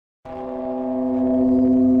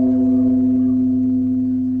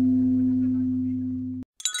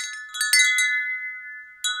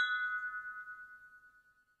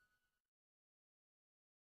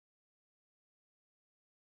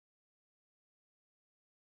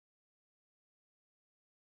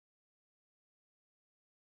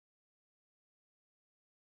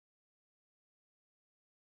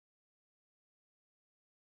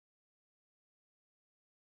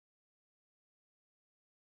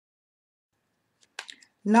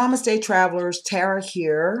Namaste, travelers. Tara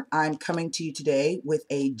here. I'm coming to you today with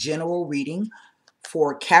a general reading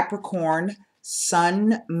for Capricorn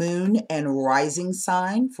Sun, Moon, and Rising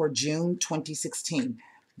sign for June 2016.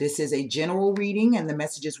 This is a general reading, and the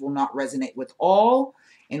messages will not resonate with all,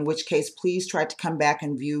 in which case, please try to come back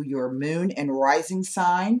and view your Moon and Rising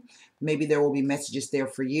sign. Maybe there will be messages there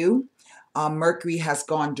for you. Mercury has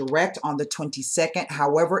gone direct on the 22nd.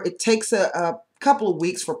 However, it takes a couple of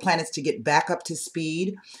weeks for planets to get back up to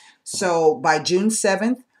speed. So by June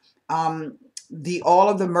 7th, all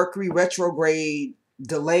of the Mercury retrograde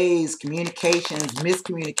delays, communications,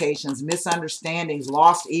 miscommunications, misunderstandings,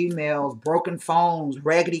 lost emails, broken phones,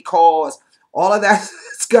 raggedy calls, all of that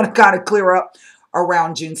is going to kind of clear up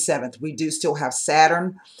around June 7th. We do still have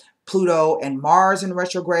Saturn, Pluto, and Mars in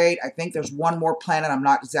retrograde. I think there's one more planet. I'm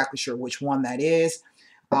not exactly sure which one that is.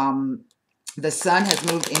 The sun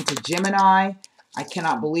has moved into Gemini. I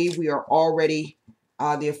cannot believe we are already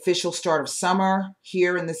the official start of summer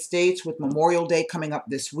here in the States with Memorial Day coming up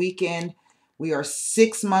this weekend. We are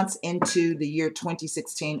 6 months into the year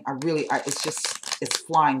 2016. It's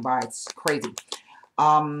flying by. It's crazy.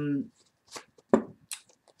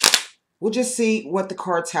 We'll just see what the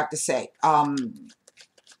cards have to say.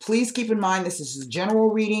 Please keep in mind this is a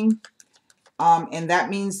general reading. And that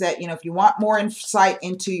means that, if you want more insight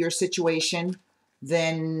into your situation,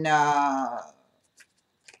 then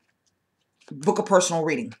book a personal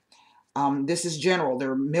reading. This is general.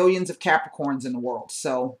 There are millions of Capricorns in the world.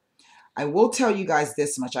 So I will tell you guys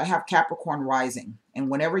this much. I have Capricorn rising. And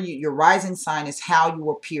whenever your rising sign is how you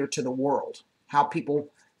appear to the world, how people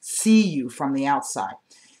see you from the outside.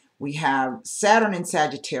 We have Saturn in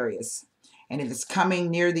Sagittarius. And it is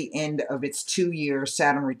coming near the end of its 2-year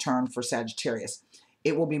Saturn return for Sagittarius.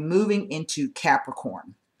 It will be moving into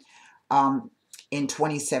Capricorn in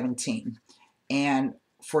 2017. And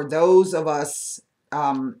for those of us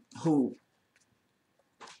who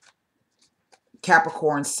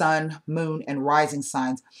Capricorn, Sun, Moon, and Rising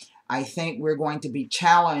signs, I think we're going to be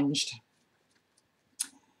challenged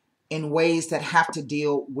in ways that have to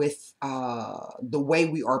deal with the way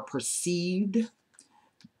we are perceived.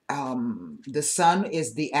 The sun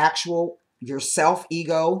is the actual yourself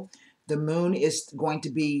ego. The moon is going to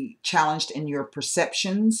be challenged in your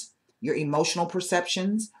perceptions, your emotional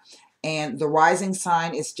perceptions. And the rising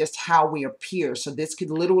sign is just how we appear. So this could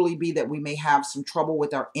literally be that we may have some trouble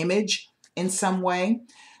with our image in some way.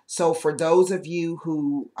 So for those of you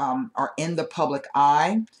who are in the public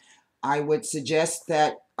eye, I would suggest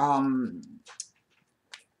that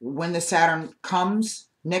when the Saturn comes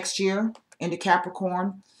next year into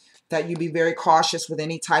Capricorn, that you be very cautious with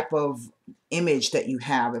any type of image that you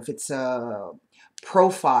have. If it's a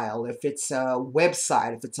profile, if it's a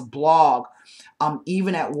website, if it's a blog,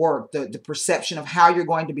 even at work, the perception of how you're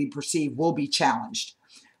going to be perceived will be challenged.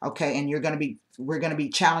 Okay, and we're going to be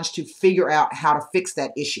challenged to figure out how to fix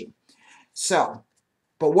that issue. So,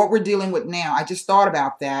 but what we're dealing with now, I just thought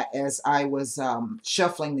about that as I was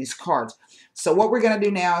shuffling these cards. So what we're going to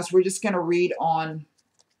do now is we're just going to read on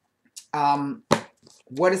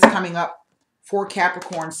what is coming up for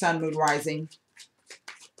Capricorn, Sun, Moon, Rising.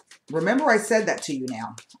 Remember I said that to you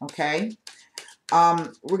now, okay?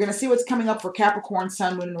 We're going to see what's coming up for Capricorn,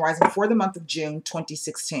 Sun, Moon, and Rising for the month of June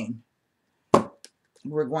 2016.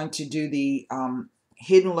 We're going to do the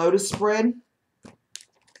Hidden Lotus spread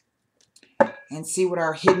and see what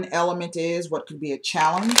our hidden element is, what could be a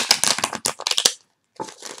challenge.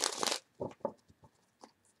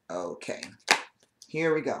 Okay,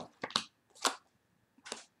 here we go.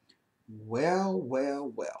 Well,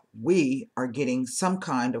 well, well. We are getting some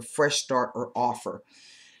kind of fresh start or offer.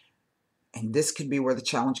 And this could be where the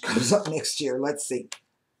challenge comes up next year. Let's see.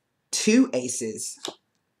 2 aces.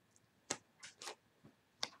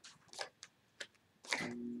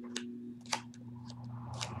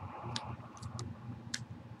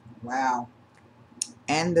 Wow.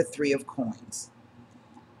 And the 3 of coins.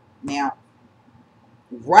 Now,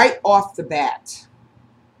 right off the bat,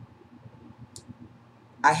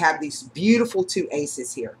 I have these beautiful 2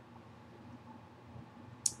 aces here.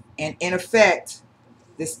 And in effect,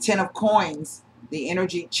 this 10 of coins, the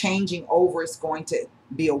energy changing over is going to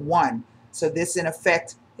be a 1. So this in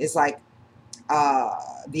effect is like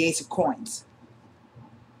the ace of coins.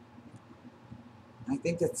 I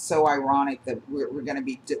think that's so ironic that we're going to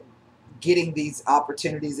be getting these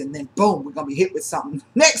opportunities and then boom, we're going to be hit with something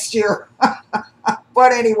next year.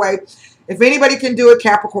 But anyway, if anybody can do it,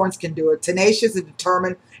 Capricorns can do it. Tenacious and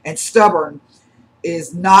determined and stubborn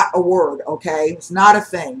is not a word, okay? It's not a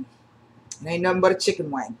thing. It ain't nothing but a chicken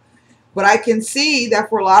wing. But I can see that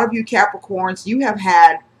for a lot of you Capricorns, you have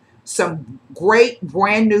had some great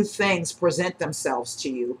brand new things present themselves to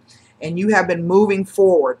you, and you have been moving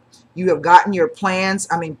forward. You have gotten your plans.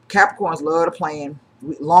 I mean, Capricorns love to plan,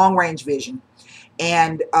 long range vision.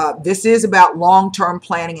 And this is about long-term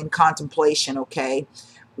planning and contemplation, okay?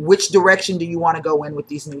 Which direction do you want to go in with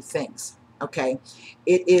these new things, okay?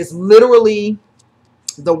 It is literally,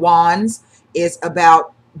 the wands is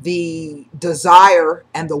about the desire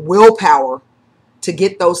and the willpower to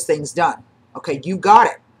get those things done, okay? You got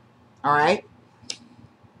it, all right?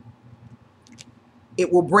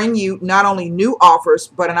 It will bring you not only new offers,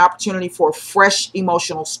 but an opportunity for a fresh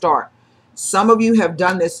emotional start. Some of you have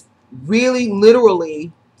done this really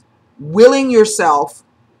literally willing yourself,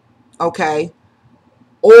 okay?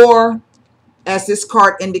 Or as this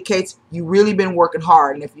card indicates, you really been working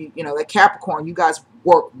hard. And if you know, that Capricorn, you guys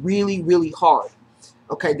work really, really hard.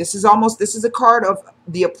 Okay, this is a card of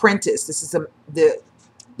the apprentice. This is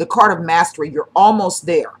the card of mastery. You're almost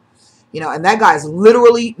there. You know, and that guy's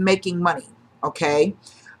literally making money. Okay.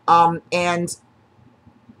 And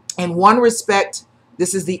in one respect,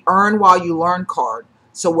 this is the earn while you learn card.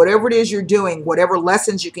 So whatever it is you're doing, whatever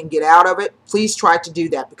lessons you can get out of it, please try to do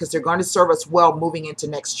that, because they're going to serve us well moving into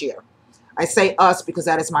next year. I say us because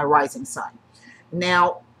that is my rising sign.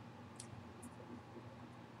 Now,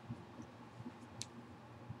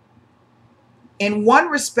 in one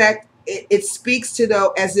respect, it speaks to, though,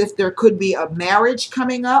 as if there could be a marriage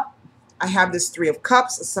coming up. I have this Three of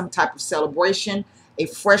Cups, some type of celebration, a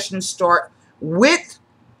fresh new start with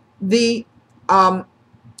the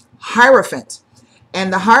Hierophant.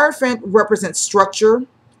 And the Hierophant represents structure,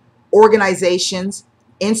 organizations,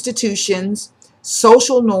 institutions,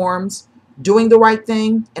 social norms, doing the right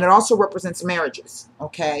thing, and it also represents marriages,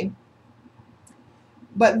 okay?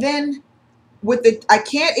 But then with the, I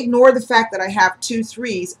can't ignore the fact that I have 2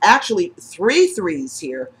 threes, actually 3 threes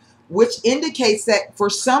here, which indicates that for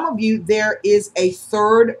some of you, there is a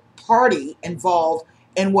third party involved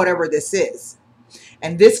in whatever this is.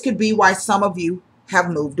 And this could be why some of you have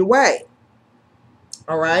moved away.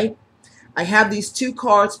 All right. I have these 2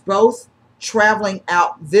 cards both traveling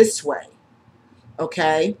out this way.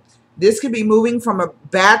 Okay. This could be moving from a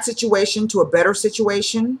bad situation to a better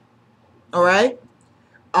situation. All right.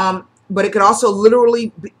 But it could also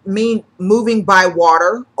literally mean moving by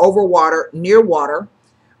water, over water, near water.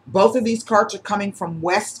 Both of these cards are coming from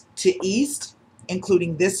west to east,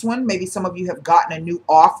 including this one. Maybe some of you have gotten a new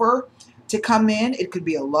offer to come in. It could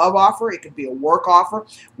be a love offer. It could be a work offer.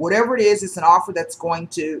 Whatever it is, it's an offer that's going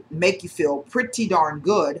to make you feel pretty darn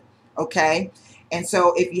good, okay? And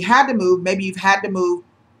so if you had to move, maybe you've had to move,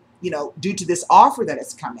 you know, due to this offer that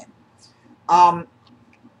has come in.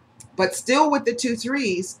 But still with the 2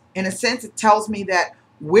 threes, in a sense, it tells me that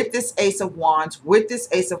with this Ace of Wands, with this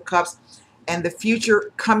Ace of Cups, and the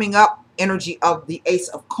future coming up energy of the Ace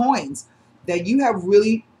of Coins, that you have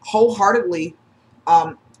really wholeheartedly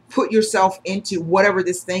put yourself into whatever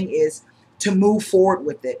this thing is to move forward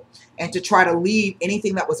with it and to try to leave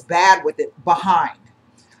anything that was bad with it behind.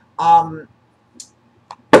 And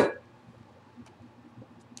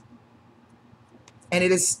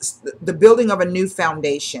it is the building of a new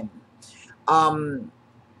foundation.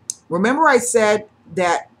 Remember I said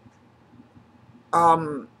that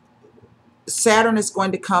Saturn is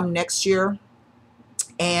going to come next year,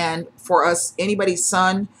 and for us, anybody's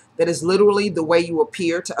sun, that is literally the way you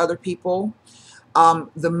appear to other people.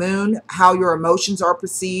 The moon, how your emotions are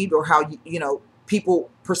perceived, or how you know people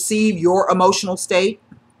perceive your emotional state.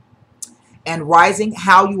 And rising,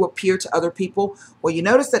 how you appear to other people. Well, you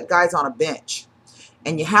notice that guy's on a bench,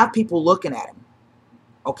 and you have people looking at him.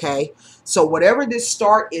 Okay, so whatever this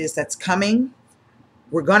start is that's coming,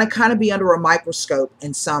 we're going to kind of be under a microscope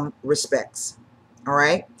in some respects. All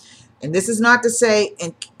right. And this is not to say,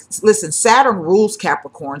 and listen, Saturn rules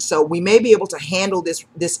Capricorn, so we may be able to handle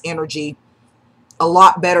this energy a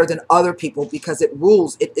lot better than other people because it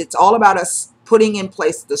rules. It's all about us putting in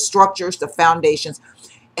place the structures, the foundations,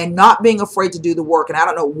 and not being afraid to do the work. And I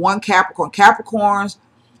don't know one Capricorn. Capricorns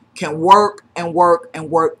can work and work and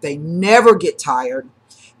work. They never get tired.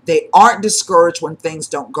 They aren't discouraged when things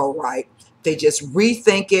don't go right. They just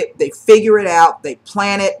rethink it. They figure it out. They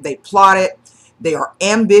plan it. They plot it. They are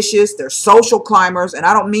ambitious. They're social climbers. And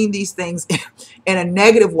I don't mean these things in a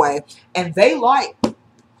negative way. And they like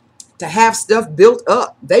to have stuff built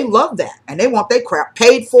up. They love that. And they want their crap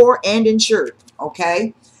paid for and insured.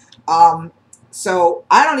 Okay? So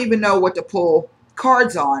I don't even know what to pull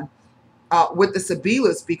cards on with the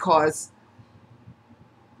Sibilas, because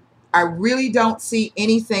I really don't see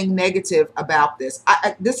anything negative about this.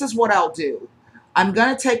 This is what I'll do. I'm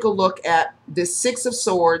going to take a look at this 6 of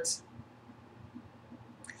Swords.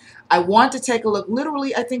 I want to take a look.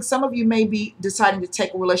 Literally, I think some of you may be deciding to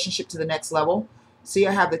take a relationship to the next level. See,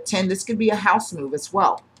 I have the 10. This could be a house move as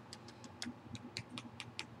well.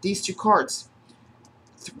 These two cards.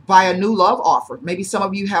 By a new love offer. Maybe some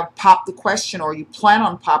of you have popped the question, or you plan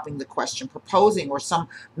on popping the question, proposing, or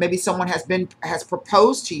maybe someone has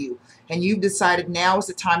proposed to you, and you've decided now is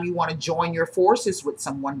the time you want to join your forces with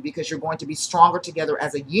someone because you're going to be stronger together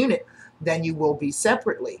as a unit than you will be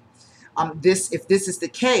separately. If this is the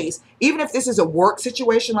case, even if this is a work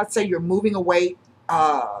situation, let's say you're moving away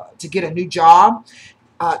to get a new job,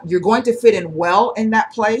 you're going to fit in well in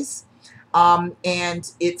that place.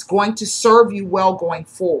 And it's going to serve you well going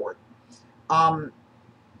forward.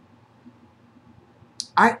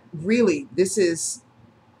 This is,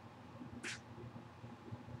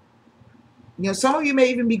 some of you may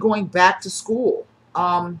even be going back to school.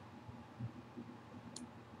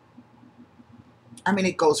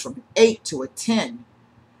 It goes from 8 to a 10.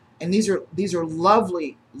 And these are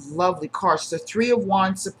lovely, lovely cards. The 3 of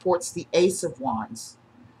Wands supports the Ace of Wands.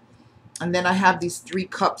 And then I have these 3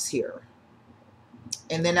 cups here.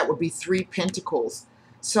 And then that would be 3 pentacles.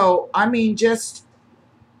 So,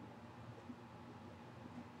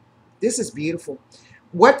 this is beautiful.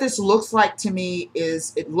 What this looks like to me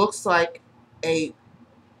is it looks like a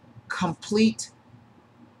complete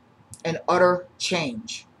and utter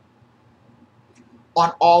change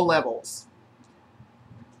on all levels.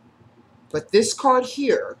 But this card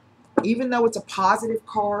here, even though it's a positive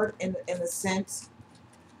card in the sense,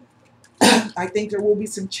 I think there will be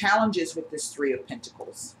some challenges with this 3 of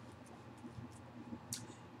Pentacles.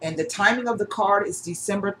 And the timing of the card is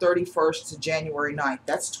December 31st to January 9th.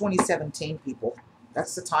 That's 2017, people.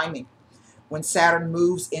 That's the timing. When Saturn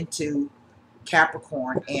moves into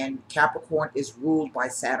Capricorn, and Capricorn is ruled by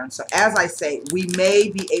Saturn. So as I say, we may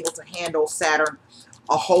be able to handle Saturn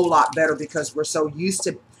a whole lot better because we're so used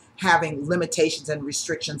to having limitations and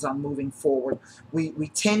restrictions on moving forward.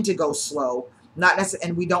 We tend to go slow, not necessarily,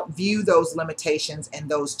 and we don't view those limitations and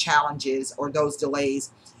those challenges or those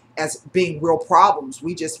delays as being real problems.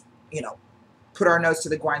 We just, put our nose to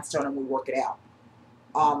the grindstone and we work it out.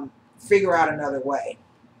 Figure out another way.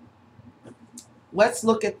 Let's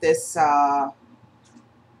look at this. I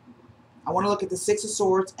want to look at the 6 of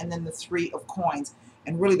Swords and then the 3 of Coins.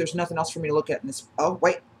 And really, there's nothing else for me to look at in this. Oh,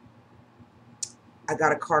 wait. I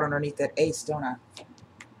got a card underneath that ace, don't I?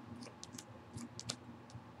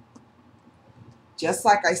 Just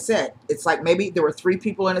like I said, it's like maybe there were 3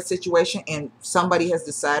 people in a situation and somebody has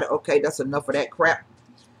decided, okay, that's enough of that crap.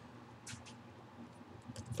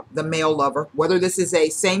 The male lover, whether this is a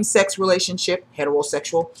same-sex relationship,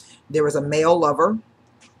 heterosexual, there is a male lover.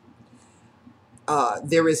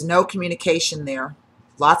 There is no communication there.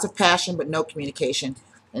 Lots of passion, but no communication.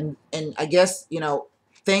 And I guess,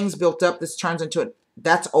 things built up, this turns into it.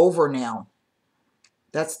 That's over now.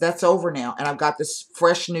 That's over now. And I've got this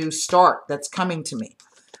fresh new start that's coming to me.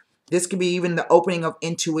 This could be even the opening of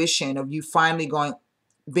intuition, of you finally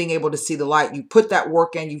being able to see the light. You put that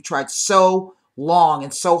work in. You tried so long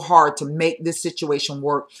and so hard to make this situation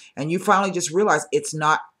work. And you finally just realize it's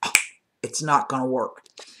not going to work.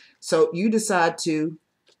 So you decide to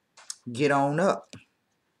get on up.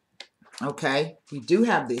 Okay. We do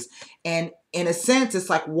have these. And in a sense, it's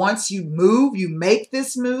like once you move, you make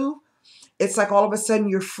this move, it's like all of a sudden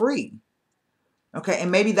you're free. Okay.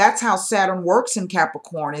 And maybe that's how Saturn works in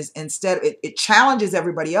Capricorn, is instead it challenges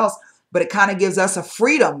everybody else, but it kind of gives us a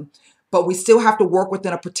freedom, but we still have to work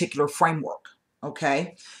within a particular framework.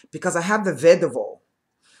 Okay. Because I have the Vedivol,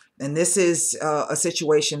 and this is a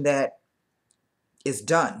situation that is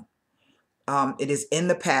done. It is in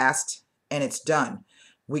the past and it's done.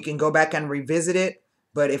 We can go back and revisit it,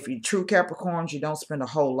 but if you're true Capricorns, you don't spend a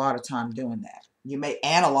whole lot of time doing that. You may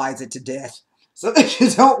analyze it to death so that you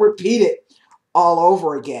don't repeat it all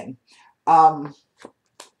over again.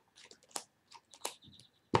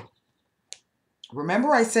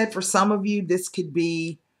 Remember I said for some of you, this could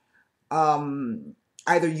be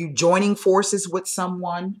either you joining forces with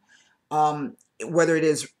someone, whether it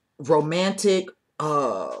is romantic,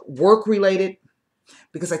 work-related,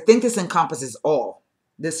 because I think this encompasses all,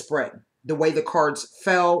 this spread. The way the cards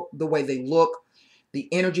fell, the way they look, the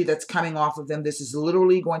energy that's coming off of them. This is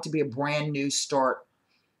literally going to be a brand new start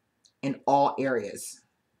in all areas.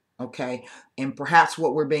 Okay? And perhaps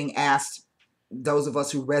what we're being asked, those of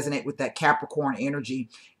us who resonate with that Capricorn energy,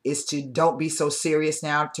 is to don't be so serious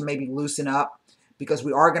now, to maybe loosen up, because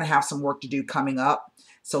we are going to have some work to do coming up.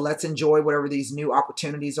 So let's enjoy whatever these new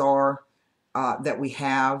opportunities are that we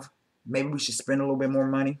have. Maybe we should spend a little bit more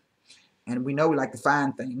money. And we know we like to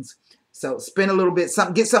find things. So spend a little bit,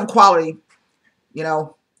 get some quality,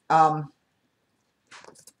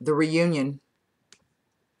 the reunion,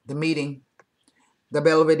 the meeting, the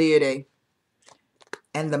belvedere,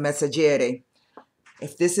 and the messaggere.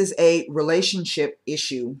 If this is a relationship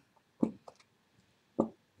issue,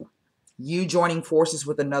 you joining forces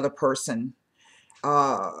with another person,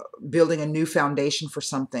 building a new foundation for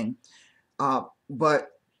something, but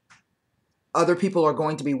other people are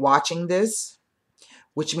going to be watching this,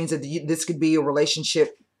 which means that this could be a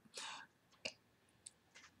relationship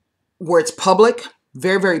where it's public,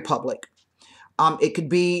 very, very public. It could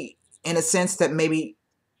be in a sense that maybe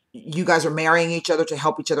you guys are marrying each other to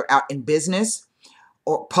help each other out in business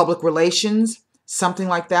or public relations, something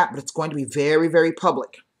like that, but it's going to be very, very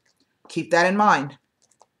public. Keep that in mind.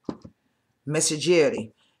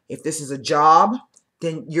 Messaggeri. If this is a job,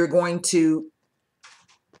 then you're going to,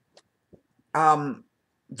 the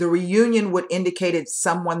reunion would indicate it's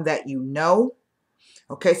someone that you know.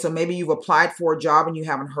 Okay, so maybe you've applied for a job and you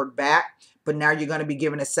haven't heard back, but now you're going to be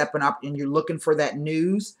given a second up and you're looking for that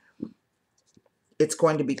news. It's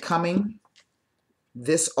going to be coming,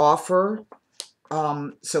 this offer.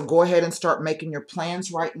 So go ahead and start making your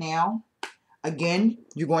plans right now. Again,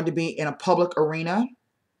 you're going to be in a public arena.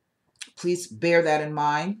 Please bear that in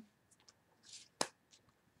mind.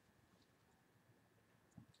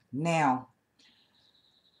 Now,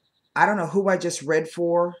 I don't know who I just read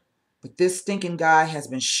for, but this stinking guy has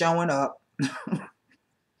been showing up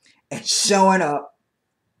and showing up.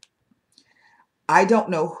 I don't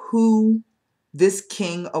know who this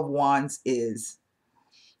King of Wands is,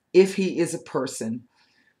 if he is a person,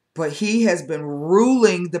 but he has been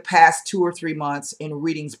ruling the past 2 or 3 months in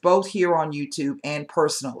readings, both here on YouTube and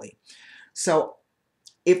personally. So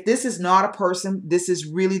if this is not a person, this is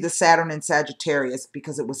really the Saturn in Sagittarius,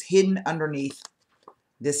 because it was hidden underneath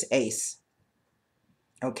this ace.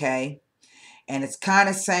 Okay? And it's kind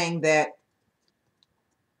of saying that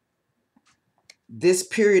this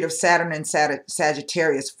period of Saturn and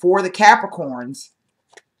Sagittarius for the Capricorns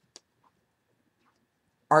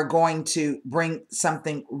are going to bring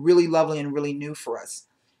something really lovely and really new for us.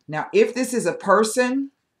 Now, if this is a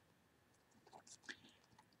person,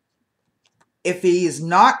 if he is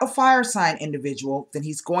not a fire sign individual, then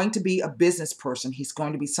he's going to be a business person. He's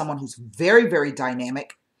going to be someone who's very, very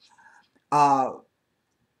dynamic.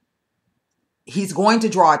 He's going to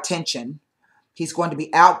draw attention. He's going to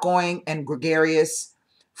be outgoing and gregarious,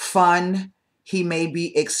 fun. He may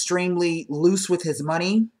be extremely loose with his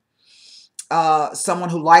money. Someone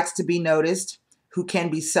who likes to be noticed, who can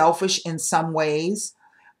be selfish in some ways.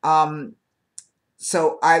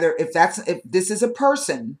 So either if this is a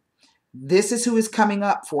person, this is who is coming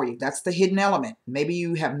up for you. That's the hidden element. Maybe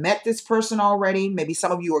you have met this person already. Maybe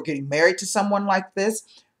some of you are getting married to someone like this,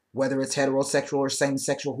 whether it's heterosexual or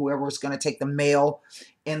same-sexual, whoever is going to take the male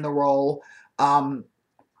in the role.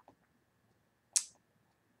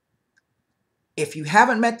 If you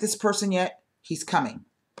haven't met this person yet, he's coming.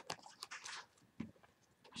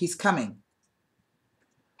 He's coming.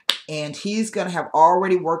 And he's going to have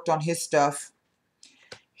already worked on his stuff.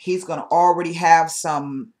 He's going to already have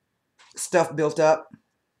some stuff built up.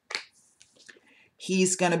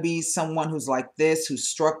 He's going to be someone who's like this, who's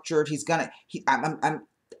structured. I'm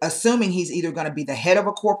assuming he's either going to be the head of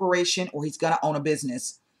a corporation or he's going to own a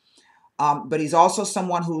business. But he's also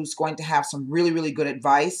someone who's going to have some really, really good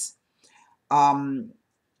advice. You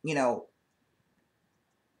know,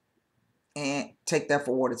 and take that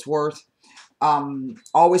for what it's worth.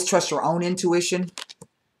 Always trust your own intuition.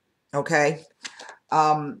 Okay.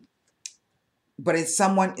 But it's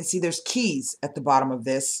someone, see, there's keys at the bottom of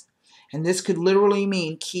this. And this could literally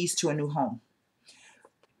mean keys to a new home.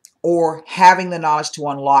 Or having the knowledge to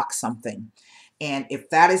unlock something. And if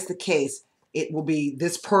that is the case, it will be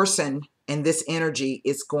this person and this energy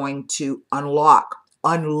is going to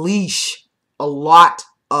unleash a lot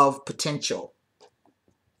of potential.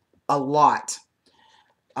 A lot.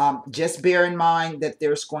 Just bear in mind that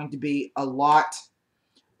there's going to be a lot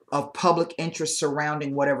of public interest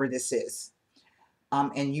surrounding whatever this is.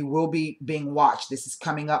 And you will be being watched. This is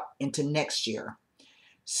coming up into next year.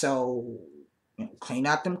 So, you know, clean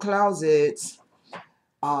out them closets.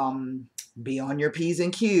 Be on your P's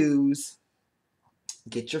and Q's.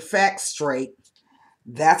 Get your facts straight.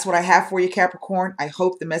 That's what I have for you, Capricorn. I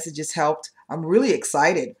hope the message has helped. I'm really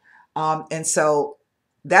excited. And so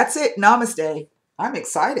that's it. Namaste. I'm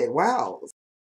excited. Wow.